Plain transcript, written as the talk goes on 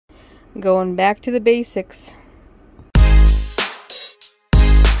Going back to the basics.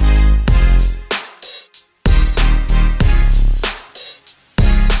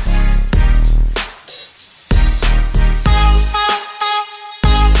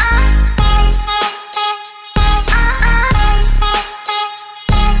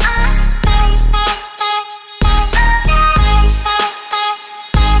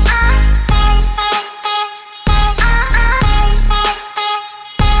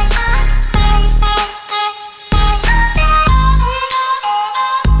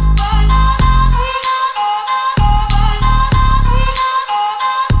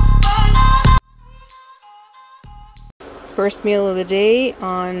 First meal of the day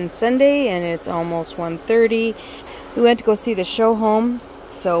on Sunday, and it's almost 1:30. We went to go see the show home,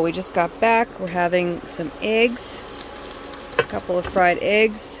 so we just got back. We're having some eggs, a couple of fried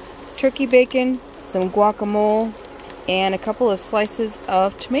eggs, turkey bacon, some guacamole, and a couple of slices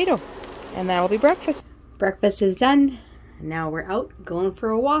of tomato. And that'll be breakfast. Breakfast is done. Now we're out going for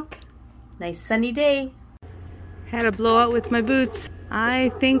a walk. Nice sunny day. Had a blowout with my boots.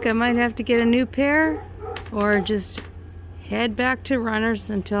 I think I might have to get a new pair or just head back to runners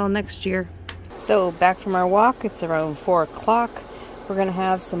until next year. So back from our walk, it's around 4 o'clock. We're gonna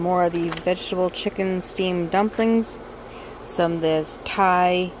have some more of these vegetable chicken steamed dumplings, some of this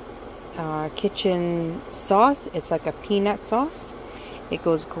Thai kitchen sauce. It's like a peanut sauce. It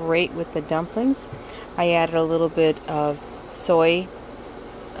goes great with the dumplings. I added a little bit of soy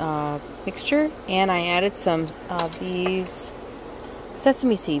mixture, and I added some of these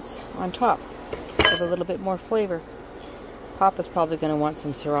sesame seeds on top with a little bit more flavor. Papa's probably going to want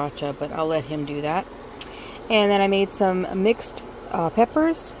some sriracha, but I'll let him do that. And then I made some mixed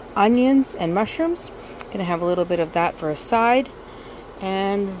peppers, onions, and mushrooms. Gonna have a little bit of that for a side,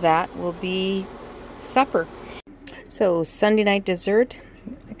 and that will be supper. So Sunday night dessert,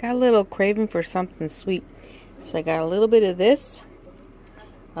 I got a little craving for something sweet. So I got a little bit of this,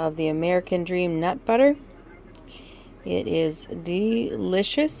 of the American Dream nut butter. It is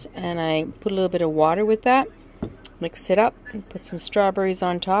delicious, and I put a little bit of water with that. Mix it up and put some strawberries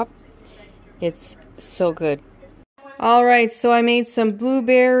on top. It's so good. Alright, so I made some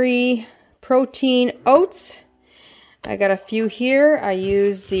blueberry protein oats. I got a few here. I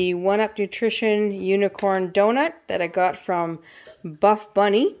used the 1UP Nutrition Unicorn Donut that I got from Buff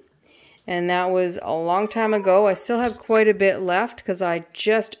Bunny. And that was a long time ago. I still have quite a bit left because I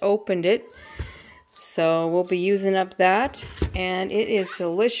just opened it. So we'll be using up that. And it is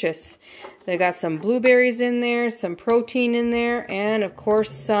delicious. They got some blueberries in there, some protein in there, and of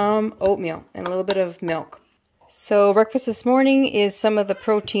course some oatmeal and a little bit of milk. So breakfast this morning is some of the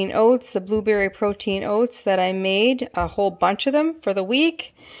protein oats, the blueberry protein oats that I made, a whole bunch of them for the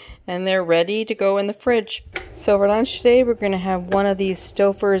week, and they're ready to go in the fridge. So for lunch today, we're going to have one of these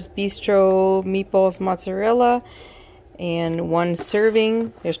Stouffer's Bistro meatballs mozzarella, and one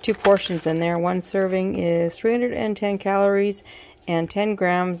serving, there's 2 portions in there, one serving is 310 calories and 10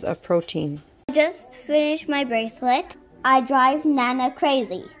 grams of protein. I just finished my bracelet. I drive Nana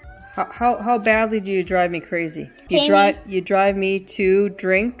crazy. How badly do you drive me crazy? You drive me to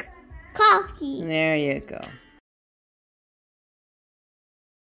drink coffee. There you go.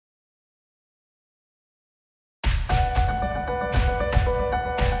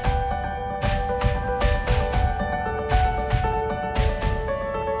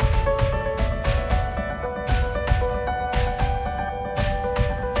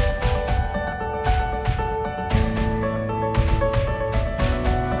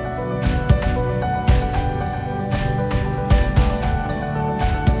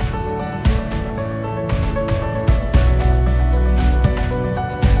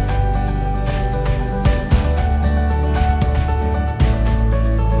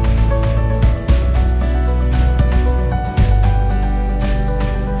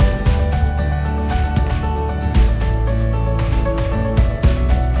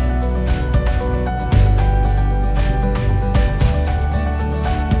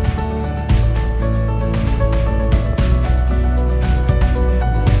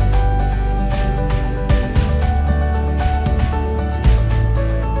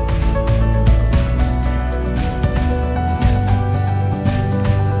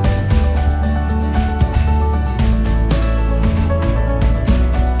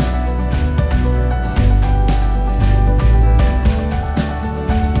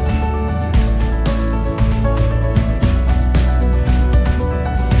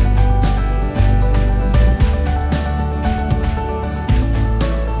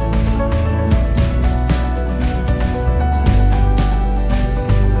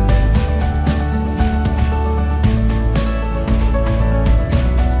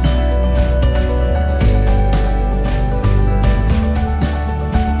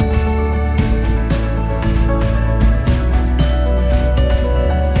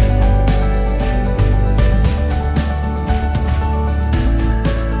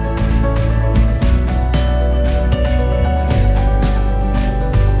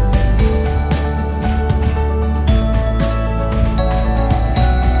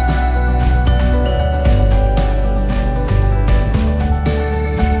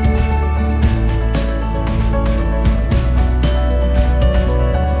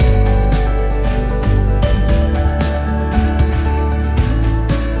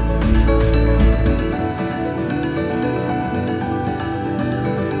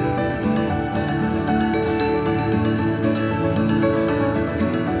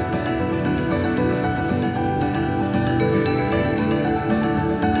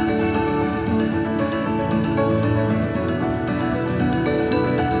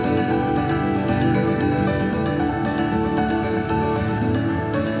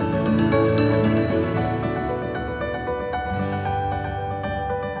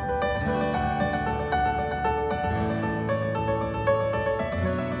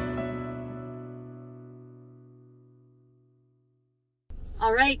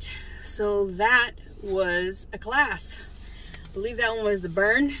 All right, so that was a class. I believe that one was the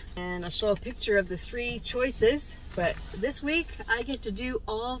burn, and I'll show a picture of the 3 choices. But this week I get to do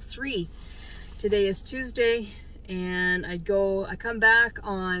all 3. Today is Tuesday, and I come back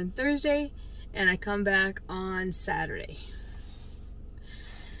on Thursday, and I come back on Saturday.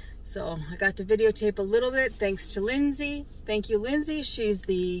 So I got to videotape a little bit thanks to Lindsay. Thank you, Lindsay. She's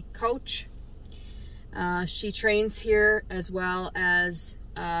the coach. She trains here, as well as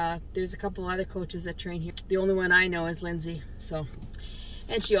there's a couple other coaches that train here. The only one I know is Lindsay.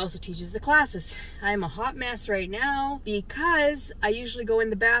 And she also teaches the classes. I'm a hot mess right now because I usually go in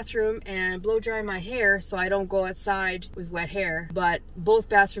the bathroom and blow dry my hair so I don't go outside with wet hair. But both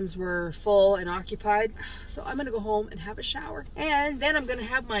bathrooms were full and occupied. So I'm gonna go home and have a shower. And then I'm gonna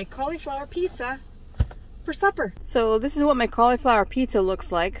have my cauliflower pizza for supper. So this is what my cauliflower pizza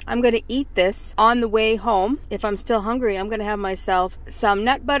looks like. I'm gonna eat this on the way home. If I'm still hungry, I'm gonna have myself some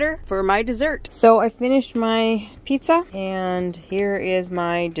nut butter for my dessert. So I finished my pizza, and here is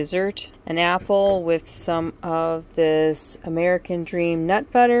my dessert. An apple with some of this American Dream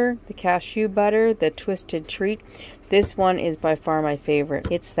nut butter, the cashew butter, the twisted treat. This one is by far my favorite.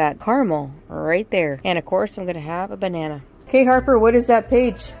 It's that caramel right there. And of course, I'm gonna have a banana. Okay, Harper, what is that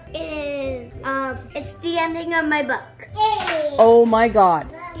page? It's the ending of my book. Oh my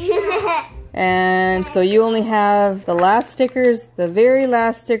God. And so you only have the last stickers, the very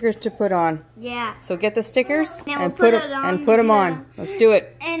last stickers to put on. Yeah. So get the stickers Now and we'll put them on. Let's do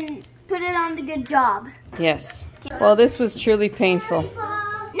it. And put it on the good job. Yes. Well, this was truly painful.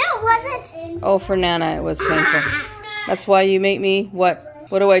 No, it wasn't. Oh, for Nana, it was painful. That's why you make me, what?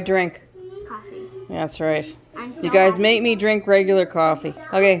 What do I drink? Coffee. That's right. You guys make me drink regular coffee.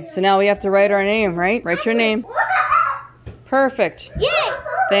 Okay, so now we have to write our name, right? Write your name. Perfect. Yay!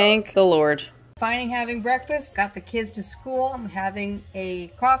 Thank the Lord. Finding having breakfast. Got the kids to school. I'm having a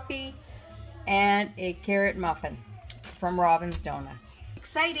coffee and a carrot muffin from Robin's Donuts.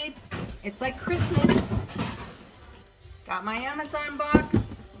 Excited. It's like Christmas. Got my Amazon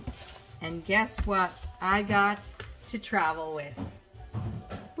box. And guess what? I got to travel with.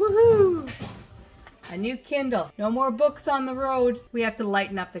 Woohoo! A new Kindle. No more books on the road. We have to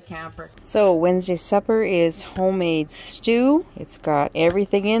lighten up the camper. So Wednesday supper is homemade stew. It's got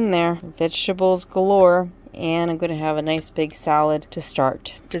everything in there. Vegetables galore. And I'm going to have a nice big salad to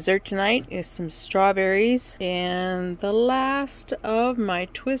start. Dessert tonight is some strawberries. And the last of my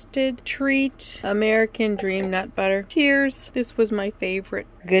twisted treat, American Dream nut butter. Cheers. This was my favorite.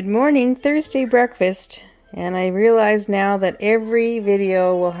 Good morning, Thursday breakfast. And I realize now that every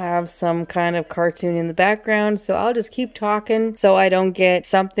video will have some kind of cartoon in the background, so I'll just keep talking so I don't get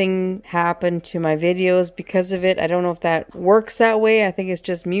something happen to my videos because of it. I don't know if that works that way. I think it's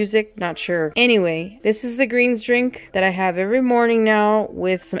just music, not sure. Anyway, this is the greens drink that I have every morning now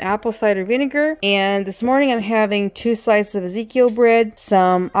with some apple cider vinegar. And this morning I'm having 2 slices of Ezekiel bread,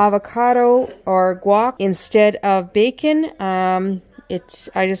 some avocado or guac instead of bacon.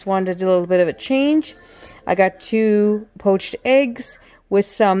 I just wanted to do a little bit of a change. I got 2 poached eggs with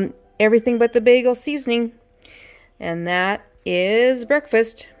some everything but the bagel seasoning. And that is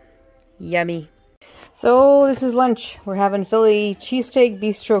breakfast. Yummy. So this is lunch. We're having Philly cheesesteak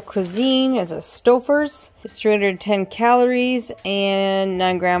bistro cuisine as a Stouffer's. It's 310 calories and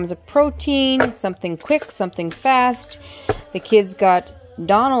 9 grams of protein. Something quick, something fast. The kids got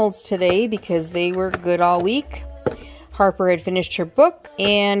Donald's today because they were good all week. Harper had finished her book,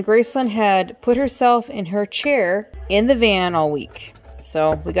 and Graceland had put herself in her chair in the van all week.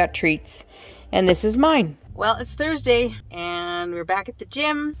 So we got treats, and this is mine. Well, it's Thursday, and we're back at the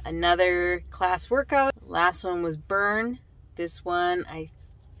gym. Another class workout. Last one was burn. This one,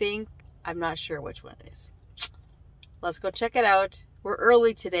 I'm not sure which one it is. Let's go check it out. We're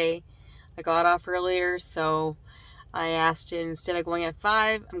early today. I got off earlier, so I asked instead of going at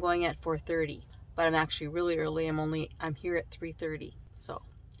 5, I'm going at 4:30. But I'm actually really early. I'm here at 3:30. So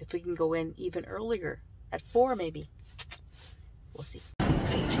if we can go in even earlier, at 4 maybe. We'll see.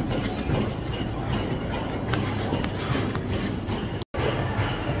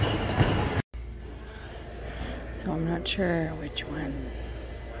 So I'm not sure which one.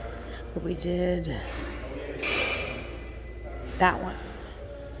 But we did that one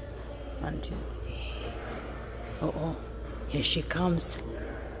on Tuesday. Uh-oh. Here she comes.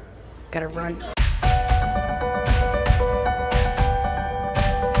 Gotta run.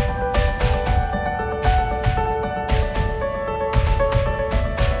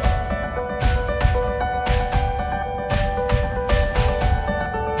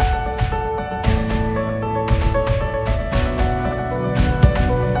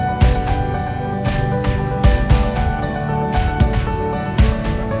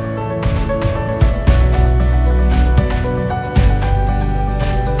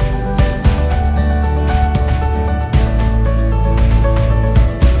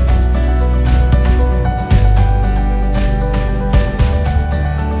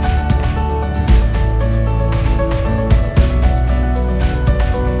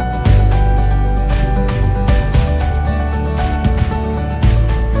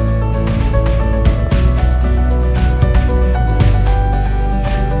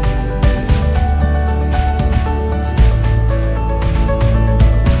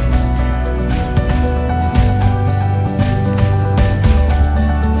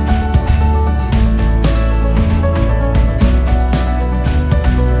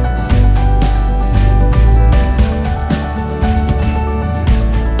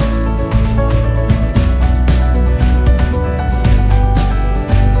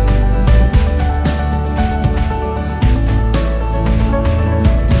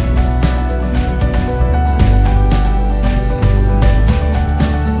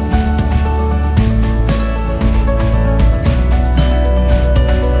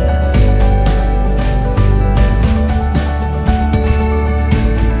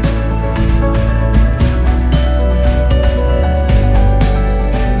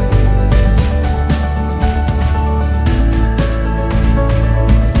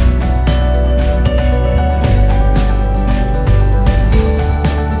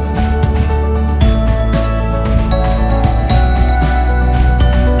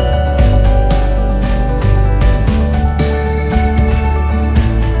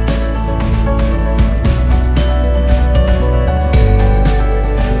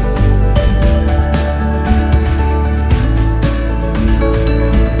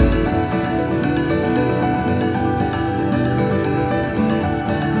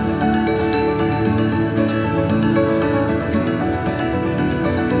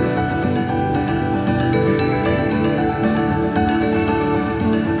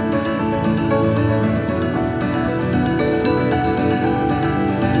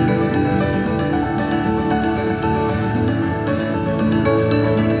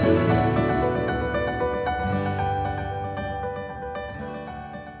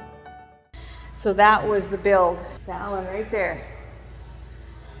 So that was the build. That one right there.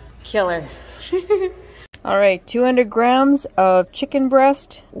 Killer. All right, 200 grams of chicken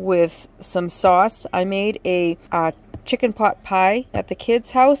breast with some sauce. I made a chicken pot pie at the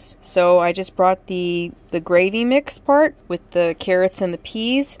kids' house. So I just brought the gravy mix part with the carrots and the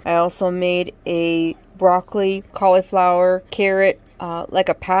peas. I also made a broccoli, cauliflower, carrot, like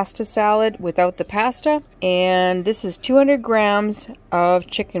a pasta salad without the pasta. And this is 200 grams of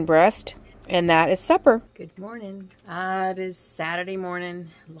chicken breast. And that is supper. Good morning. It is Saturday morning.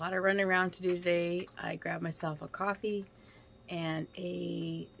 A lot of running around to do today. I grabbed myself a coffee and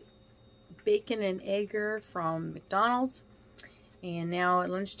a bacon and egger from McDonald's. And now at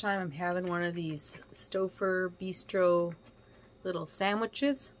lunchtime I'm having one of these Stouffer Bistro little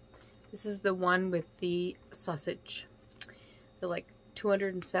sandwiches. This is the one with the sausage. They're like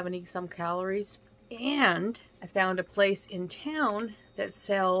 270 some calories. And I found a place in town that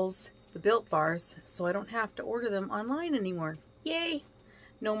sells the Built Bars, so I don't have to order them online anymore. Yay!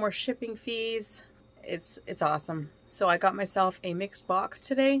 No more shipping fees. It's awesome. So I got myself a mixed box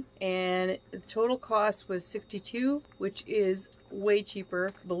today, and the total cost was $62, which is way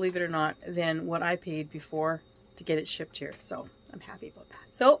cheaper, believe it or not, than what I paid before to get it shipped here. So I'm happy about that.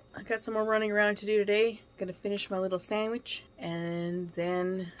 So I got some more running around to do today. Gonna finish my little sandwich, and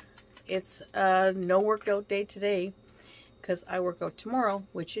then it's a no workout day today, because I work out tomorrow,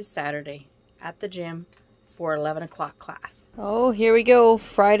 which is Saturday, at the gym for 11 o'clock class. Oh, here we go.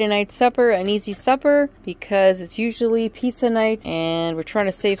 Friday night supper, an easy supper, because it's usually pizza night and we're trying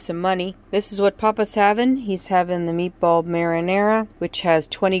to save some money. This is what Papa's having. He's having the meatball marinara, which has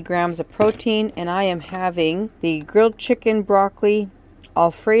 20 grams of protein, and I am having the grilled chicken broccoli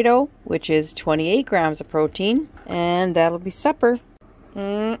Alfredo, which is 28 grams of protein, and that'll be supper.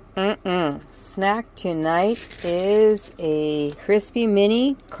 Snack tonight is a crispy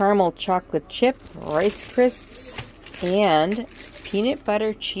mini caramel chocolate chip, Rice Crisps, and peanut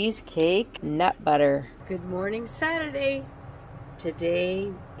butter cheesecake nut butter. Good morning, Saturday.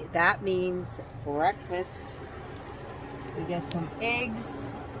 Today, that means breakfast. We got some eggs,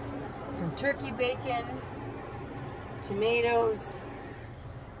 some turkey bacon, tomatoes,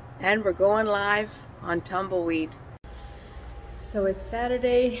 and we're going live on Tumbleweed. So it's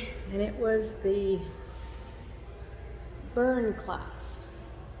Saturday, and it was the burn class.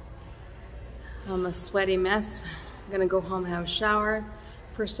 I'm a sweaty mess. I'm gonna go home, have a shower.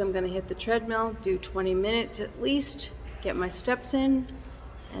 First I'm gonna hit the treadmill, do 20 minutes at least, get my steps in,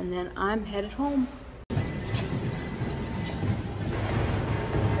 and then I'm headed home.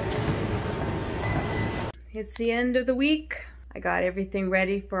 It's the end of the week. I got everything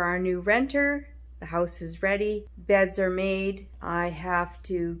ready for our new renter. The house is ready, beds are made. I have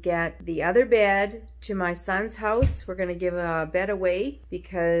to get the other bed to my son's house. We're gonna give a bed away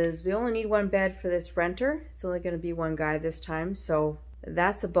because we only need one bed for this renter. It's only gonna be one guy this time, so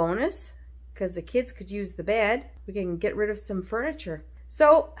that's a bonus because the kids could use the bed. We can get rid of some furniture.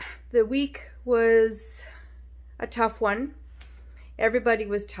 So the week was a tough one. Everybody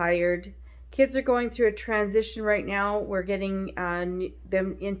was tired. Kids are going through a transition right now. We're getting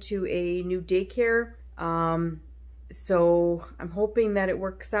them into a new daycare. So I'm hoping that it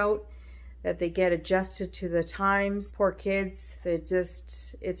works out, that they get adjusted to the times. Poor kids,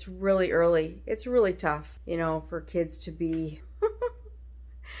 it's really early. It's really tough, you know, for kids to be,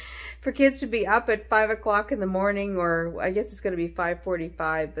 up at 5 o'clock in the morning, or I guess it's gonna be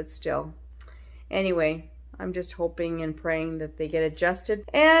 5:45, but still. Anyway, I'm just hoping and praying that they get adjusted,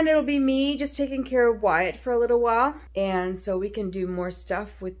 and it'll be me just taking care of Wyatt for a little while, and so we can do more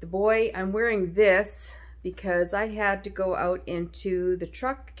stuff with the boy. I'm wearing this because I had to go out into the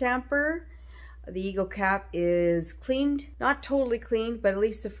truck camper. The Eagle cap is cleaned, not totally cleaned, but at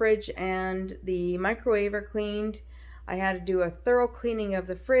least the fridge and the microwave are cleaned. I had to do a thorough cleaning of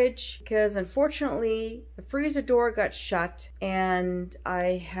the fridge because unfortunately the freezer door got shut and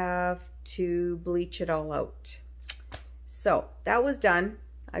I have to bleach it all out. So that was done.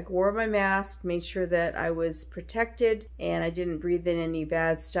 I wore my mask, made sure that I was protected and I didn't breathe in any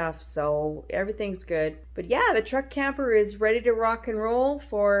bad stuff, so everything's good. But yeah, the truck camper is ready to rock and roll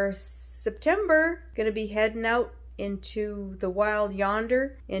for September. Gonna be heading out into the wild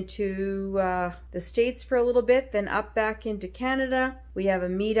yonder, into the States for a little bit, then up back into Canada. We have a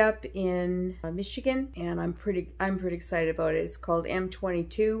meetup in Michigan, and I'm pretty excited about it. It's called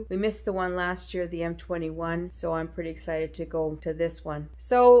M22. We missed the one last year, the M21, so I'm pretty excited to go to this one.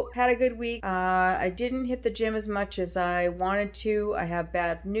 So had a good week. I didn't hit the gym as much as I wanted to. I have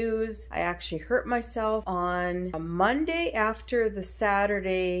bad news. I actually hurt myself on a Monday after the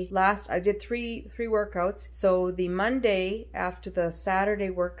Saturday last. I did three workouts. So the Monday after the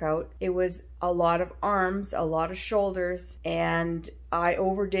Saturday workout, it was a lot of arms, a lot of shoulders, and I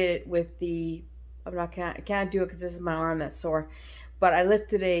overdid it with the, I can't do it because this is my arm that's sore, but I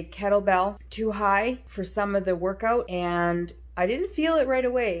lifted a kettlebell too high for some of the workout, and I didn't feel it right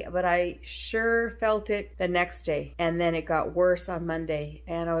away, but I sure felt it the next day. And then it got worse on Monday,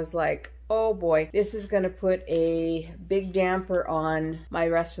 and I was like, oh boy, this is going to put a big damper on my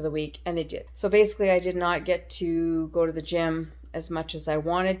rest of the week, and it did. So basically I did not get to go to the gym as much as I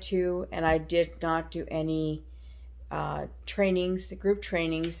wanted to, and I did not do any trainings, group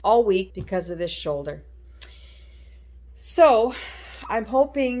trainings all week because of this shoulder. So I'm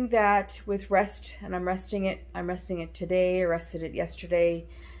hoping that with rest, and I'm resting it today, I rested it yesterday,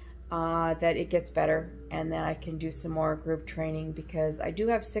 that it gets better, and then I can do some more group training, because I do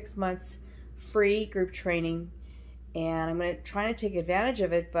have 6 months free group training, and I'm going to try to take advantage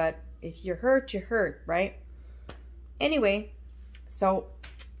of it. But if you're hurt, you're hurt, right? Anyway, so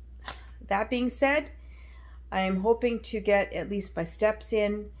that being said, I am hoping to get at least my steps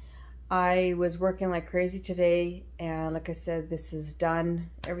in. I was working like crazy today, and like I said, this is done.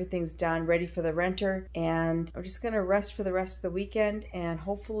 Everything's done, ready for the renter, and I'm just gonna rest for the rest of the weekend, and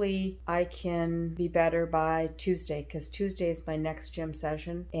hopefully I can be better by Tuesday, because Tuesday is my next gym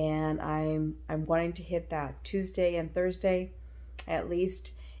session, and I'm wanting to hit that Tuesday and Thursday at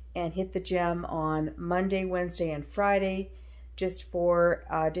least, and hit the gym on Monday, Wednesday, and Friday, just for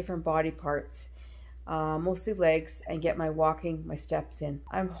different body parts. Mostly legs, and get my steps in.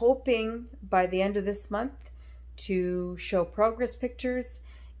 I'm hoping by the end of this month to show progress pictures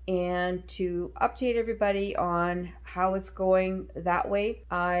and to update everybody on how it's going that way.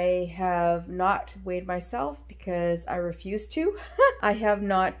 I have not weighed myself because I refuse to. I have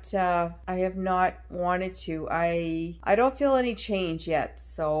not wanted to. I don't feel any change yet,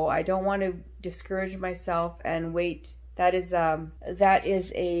 so I don't want to discourage myself and wait. That is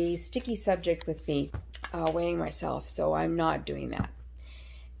a sticky subject with me, weighing myself, so I'm not doing that.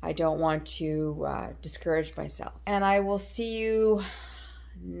 I don't want to discourage myself. And I will see you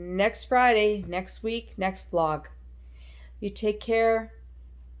next Friday, next week, next vlog. You take care,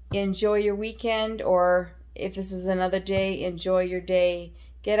 enjoy your weekend, or if this is another day, enjoy your day.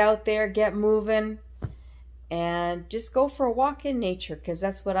 Get out there, get moving, and just go for a walk in nature, because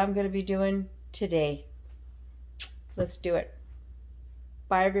that's what I'm going to be doing today. Let's do it.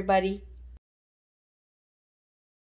 Bye, everybody.